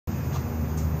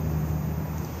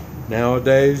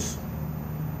Nowadays,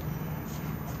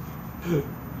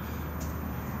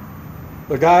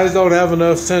 the guys don't have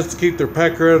enough sense to keep their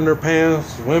pecker in their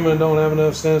pants. The women don't have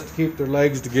enough sense to keep their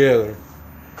legs together.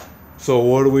 So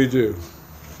what do?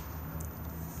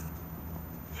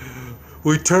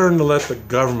 We turn to let the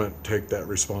government take that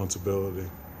responsibility.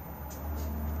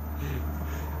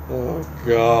 Oh,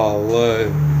 golly.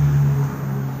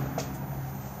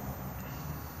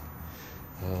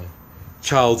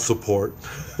 Child support.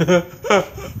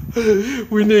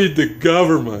 We need the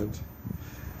government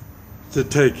to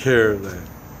take care of that.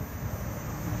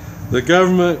 The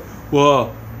government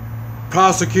will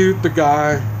prosecute the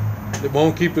guy that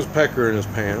won't keep his pecker in his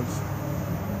pants.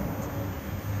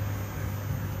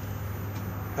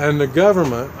 And the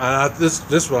government, this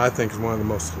is what I think is one of the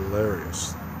most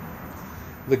hilarious.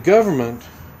 The government,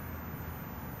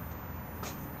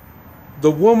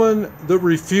 the woman that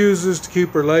refuses to keep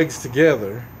her legs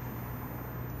together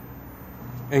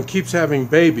and keeps having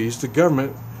babies, the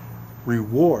government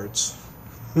rewards.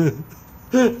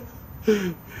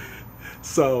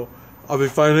 So,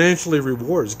 financially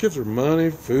rewards. It gives her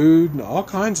money, food, and all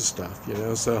kinds of stuff,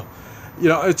 So,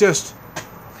 it just...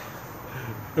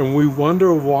 And we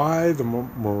wonder why the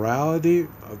morality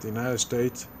of the United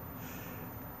States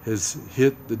has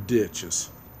hit the ditches.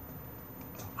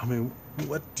 I mean,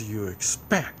 what do you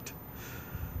expect?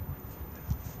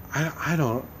 I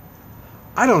don't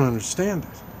understand it.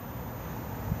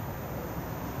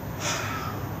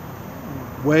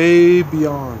 Way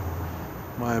beyond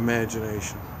my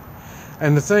imagination.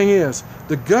 And the thing is,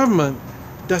 the government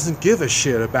doesn't give a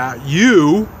shit about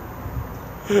you.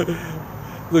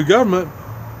 The government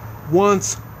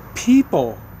wants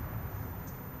people.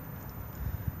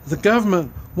 The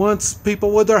government wants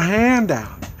people with their hand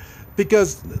out,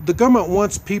 because the government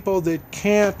wants people that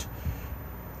can't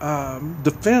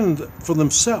defend for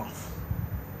themselves.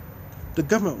 The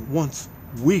government wants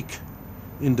weak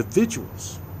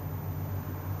individuals.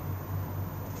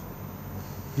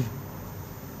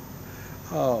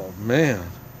 Oh, man.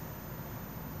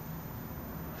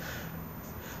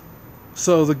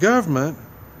 So the government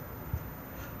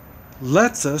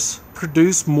lets us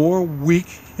produce more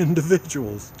weak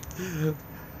individuals.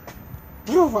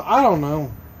 I don't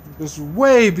know. It's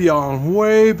way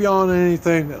beyond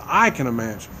anything that I can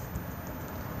imagine.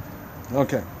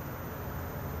 Okay.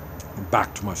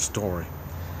 Back to my story.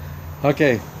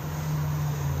 Okay.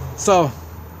 So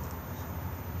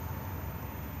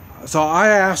I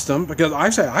asked him, because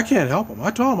I said, I can't help him. I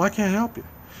told him, I can't help you.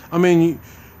 I mean,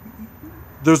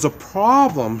 there's a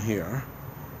problem here,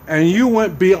 and you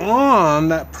went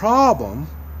beyond that problem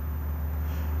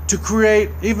to create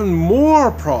even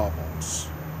more problems.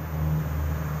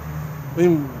 I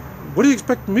mean, what do you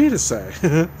expect me to say?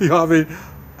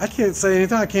 I can't say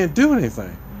anything. I can't do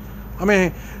anything. I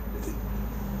mean,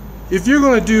 if you're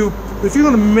going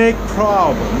to make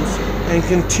problems and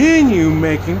continue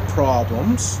making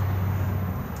problems,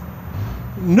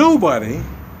 nobody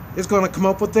is going to come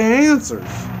up with the answers.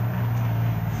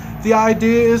 The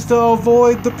idea is to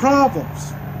avoid the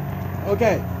problems.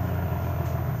 Okay.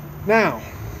 Now,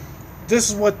 this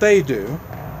is what they do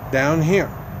down here.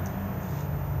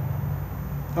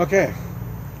 Okay.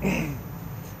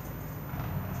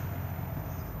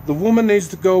 The woman needs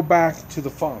to go back to the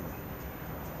father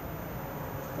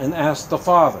and ask the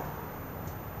father,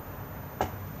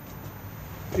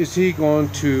 is he going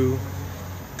to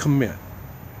commit?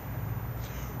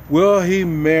 Will he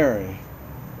marry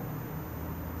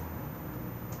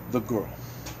the girl?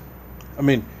 I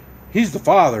mean, he's the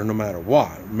father no matter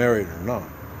what, married or not.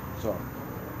 So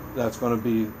that's going to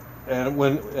be,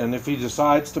 and if he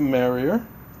decides to marry her,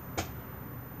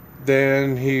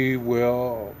 then he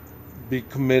will be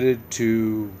committed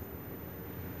to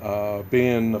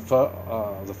being the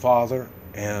father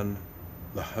and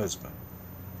the husband.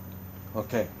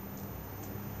 Okay.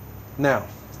 Now,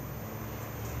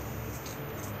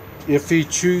 if he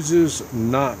chooses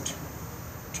not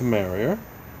to marry her,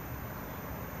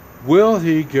 will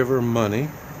he give her money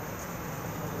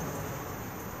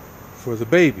for the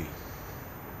baby?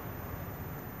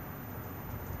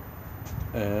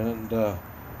 And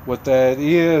what that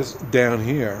is down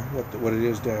here, what it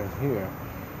is down here,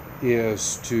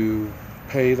 is to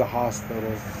pay the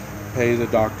hospital, pay the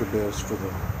doctor bills for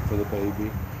the baby,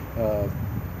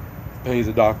 pay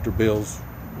the doctor bills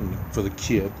for the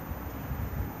kid,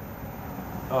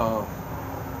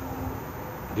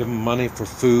 give him money for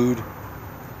food.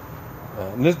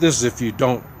 And this is if you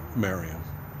don't marry him.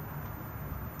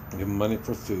 Give him money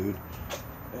for food,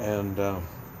 and I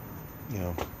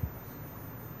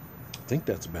think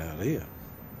that's about it.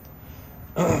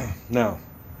 Now,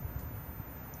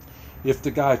 If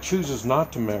the guy chooses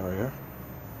not to marry her,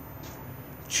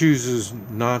 chooses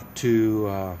not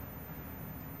to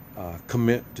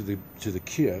commit to the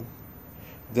kid,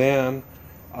 then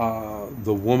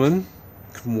the woman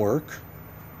can work.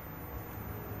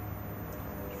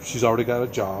 She's already got a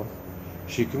job.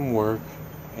 She can work,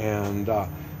 and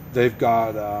they've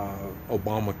got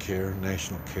Obamacare,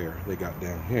 national care they got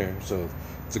down here, so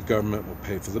the government will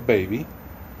pay for the baby,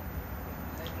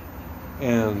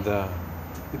 and the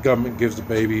government gives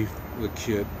the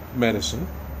kid medicine,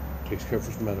 takes care of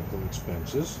his medical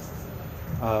expenses.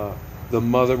 The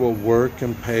mother will work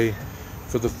and pay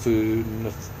for the food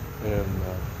and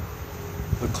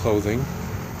the clothing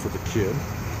for the kid.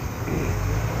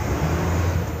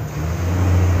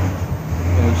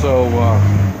 And so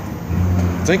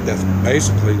I think that's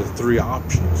basically the three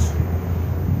options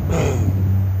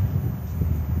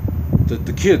that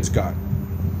the kid's got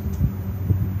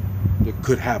that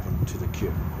could happen to the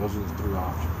kid. Those are the three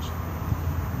options.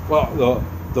 Well,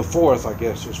 the fourth, I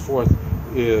guess,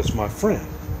 is my friend.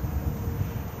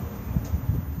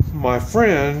 My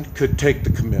friend could take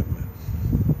the commitment,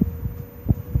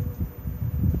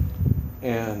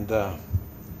 and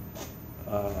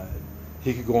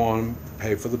he could go on and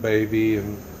pay for the baby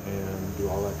and do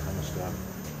all that kind of stuff,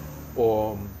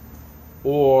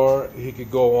 or he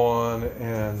could go on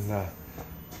and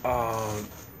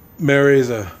marry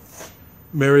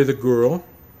the girl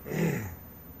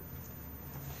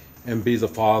and be the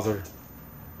father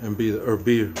and be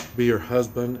her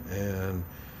husband and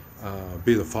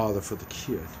be the father for the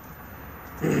kid.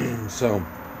 So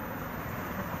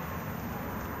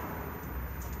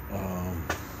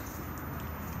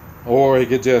or he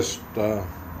could just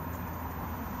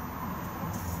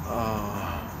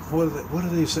what do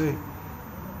they say?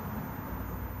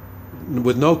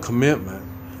 With no commitment,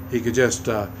 he could just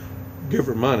give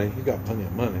her money. He got plenty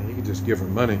of money. He could just give her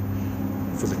money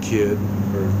for the kid,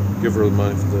 or give her the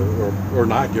money for or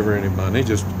not give her any money.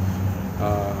 Just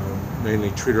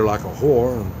mainly treat her like a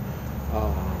whore, and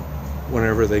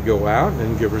whenever they go out,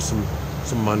 and give her some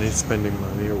money, spending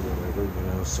money or whatever,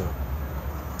 So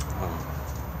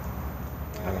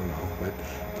I don't know, but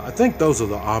I think those are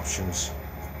the options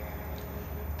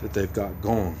that they've got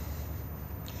going.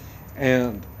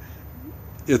 And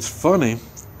it's funny,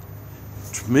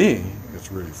 to me,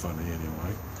 it's really funny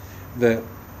anyway, that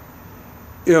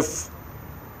if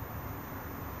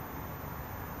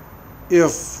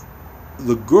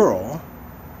the girl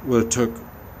would have took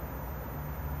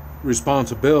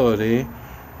responsibility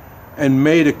and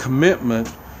made a commitment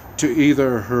to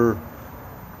either her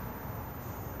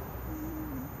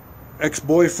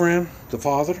ex-boyfriend, the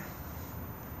father,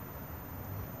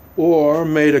 or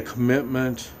made a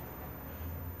commitment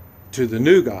to the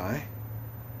new guy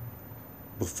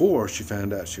before she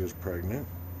found out she was pregnant,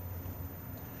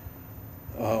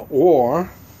 or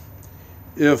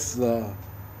if the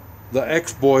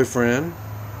ex-boyfriend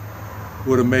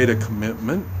would have made a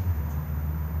commitment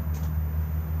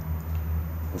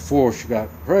before she got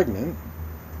pregnant,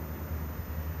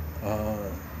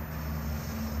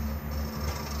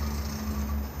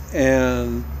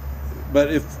 but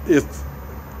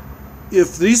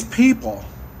if these people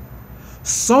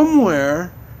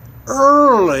somewhere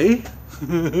early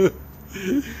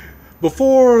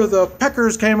before the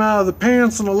peckers came out of the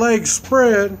pants and the legs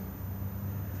spread,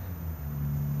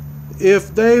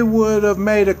 if they would have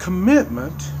made a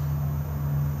commitment,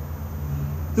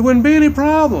 there wouldn't be any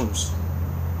problems.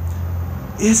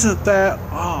 Isn't that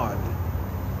odd?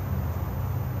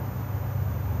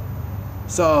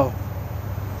 So,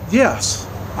 yes,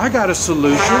 I got a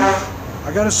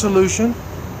solution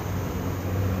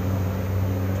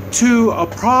to a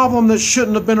problem that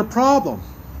shouldn't have been a problem.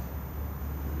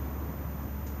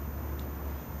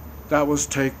 That was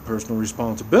take personal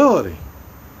responsibility.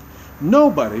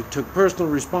 Nobody took personal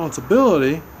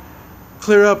responsibility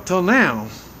clear up till now.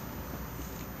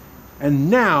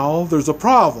 And now there's a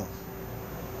problem.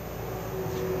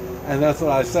 And that's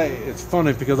what I say. It's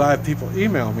funny because I have people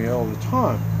email me all the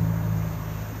time.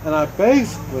 And I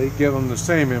basically give them the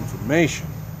same information.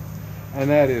 And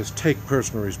that is take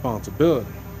personal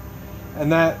responsibility.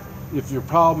 And that if your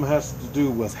problem has to do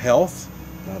with health,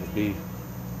 that'll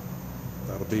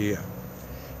be it.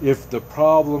 If the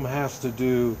problem has to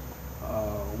do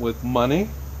with money,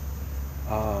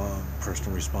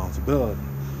 personal responsibility.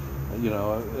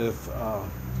 If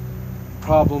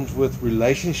problems with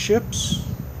relationships,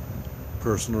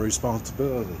 personal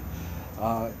responsibility.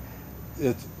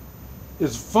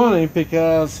 It's funny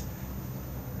because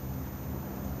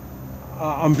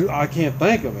I can't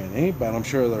think of any, but I'm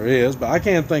sure there is, but I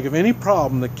can't think of any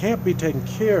problem that can't be taken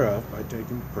care of by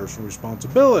taking personal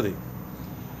responsibility.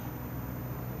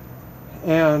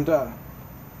 And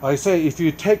I say, if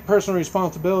you take personal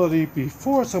responsibility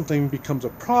before something becomes a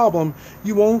problem,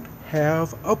 you won't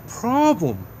have a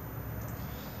problem.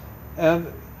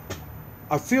 And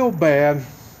I feel bad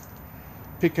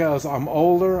because I'm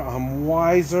older, I'm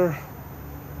wiser,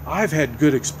 I've had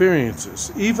good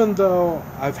experiences. Even though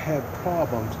I've had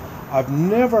problems, I've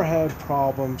never had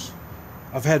problems.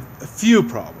 I've had a few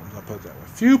problems, I'll put it that way, a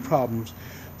few problems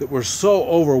that were so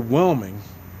overwhelming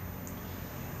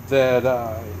that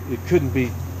it couldn't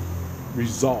be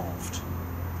resolved.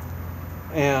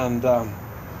 And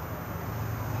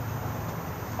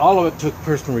all of it took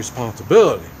personal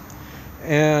responsibility.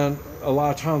 And a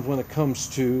lot of times when it comes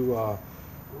to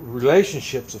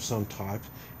relationships of some type,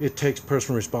 it takes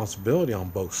personal responsibility on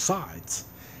both sides.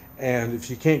 And if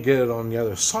you can't get it on the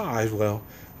other side, well,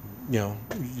 you know,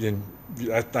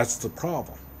 that's the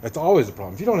problem. That's always the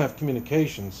problem. If you don't have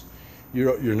communications,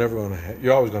 you're never going to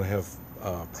you're always going to have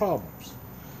problems.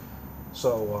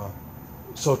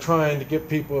 So trying to get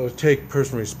people to take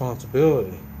personal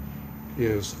responsibility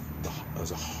is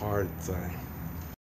a hard thing.